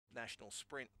national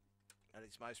sprint at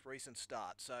his most recent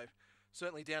start. So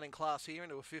certainly down in class here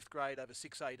into a 5th grade over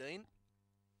 6.18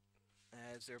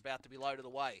 as they're about to be loaded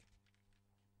away.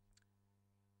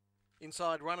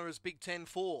 Inside runner is Big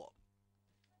 10-4.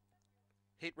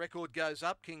 Hit Record goes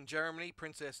up. King Jeremy,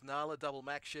 Princess Nala, Double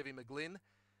Mac, Chevy McGlynn,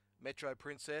 Metro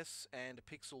Princess and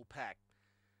Pixel Pack.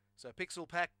 So Pixel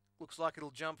Pack looks like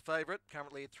it'll jump favourite,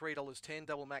 currently at $3.10,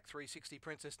 Double Mac $3.60,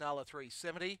 Princess Nala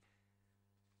 $3.70.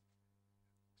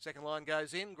 Second line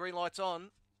goes in, green light's on.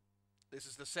 This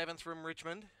is the 7th from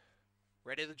Richmond.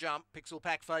 Ready to jump, Pixel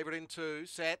Pack favourite in 2,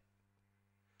 set.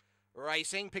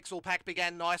 Racing, Pixel Pack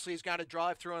began nicely. He's going to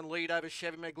drive through and lead over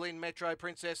Chevy McGlynn, Metro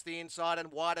Princess the inside,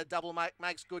 and wider Double Mac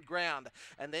makes good ground.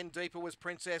 And then deeper was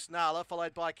Princess Nala,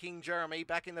 followed by King Jeremy.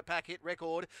 Back in the pack, Hit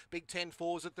Record. Big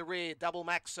 10-4s at the rear. Double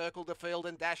Mac circled the field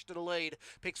and dashed to the lead.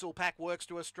 Pixel Pack works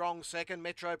to a strong second.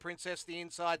 Metro Princess the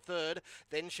inside third.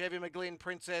 Then Chevy McGlynn,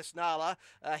 Princess Nala.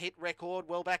 Hit Record.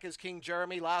 Well back is King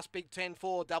Jeremy. Last Big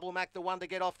 10-4. Double Mac the one to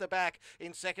get off the back.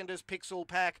 In second is Pixel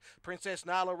Pack. Princess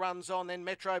Nala runs on. Then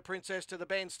Metro Princess to the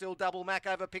bend, still Double Mac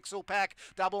over Pixel Pack.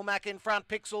 Double Mac in front,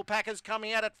 Pixel Pack is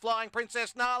coming at it, flying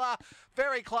Princess Nala,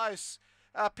 very close.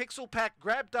 Pixel Pack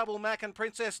grabbed Double Mac and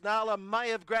Princess Nala may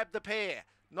have grabbed the pair.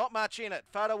 Not much in it.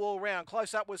 Photo all round.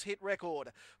 Close up was Hit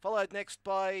Record. Followed next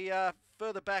by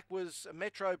further back was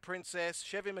Metro Princess,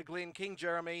 Chevy McGlynn, King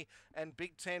Jeremy and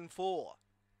Big 10-4.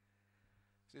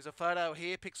 There's a photo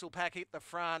here. Pixel Pack hit the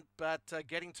front, but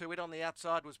getting to it on the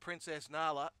outside was Princess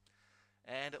Nala.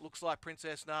 And it looks like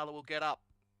Princess Nala will get up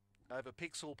over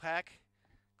Pixel Pack,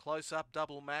 Close Up,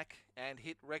 Double Mac, and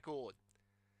Hit Record.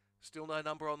 Still no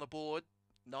number on the board.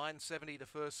 9.70 the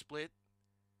first split,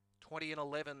 20 and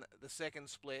 11 the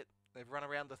second split. They've run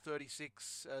around the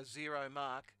 36.0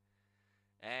 mark.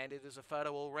 And it is a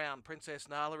photo all round. Princess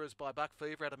Nala is by Buck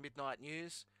Fever out of Midnight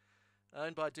News.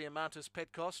 Owned by Diamantis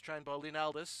Petcos, trained by Lynn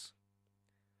Aldis.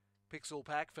 Pixel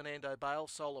Pack, Fernando Bale,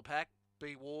 Solar Pack.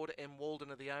 B. Ward, M.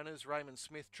 Walden are the owners. Raymond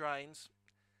Smith trains.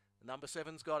 Number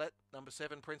 7's got it. Number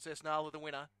 7, Princess Nala, the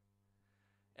winner.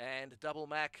 And Double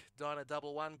Mac, Dinah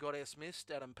Double One, Goddess Mist,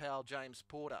 Adam Powell, James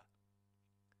Porter.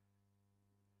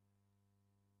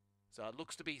 So it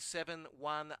looks to be 7-1-8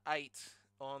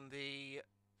 on the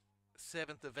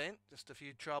 7th event. Just a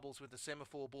few troubles with the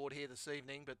semaphore board here this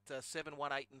evening, but 7,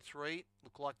 1, 8 and 3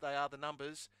 look like they are the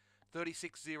numbers.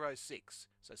 36.06.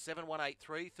 So 7, 1, 8,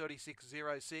 3,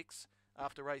 36.06.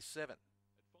 After race 7.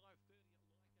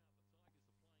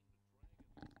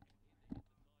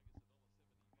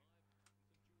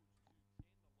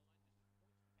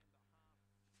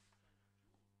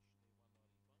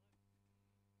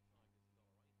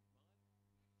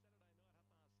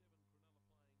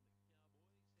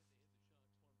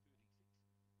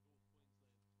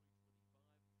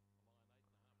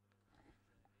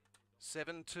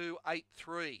 Seven, 2, 8,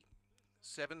 3.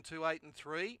 7, 2, 8 and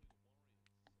 3.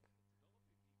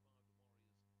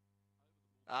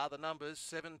 Are the numbers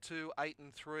 7, 2, 8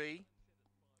 and 3.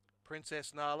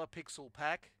 Princess Nala, Pixel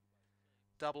Pack,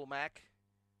 Double Mac,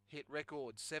 Hit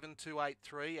Record. 7, 2, 8,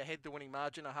 3. Ahead the winning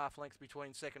margin, a half length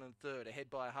between second and third. Ahead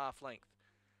by a half length.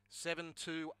 7,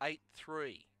 2, 8,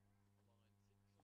 3.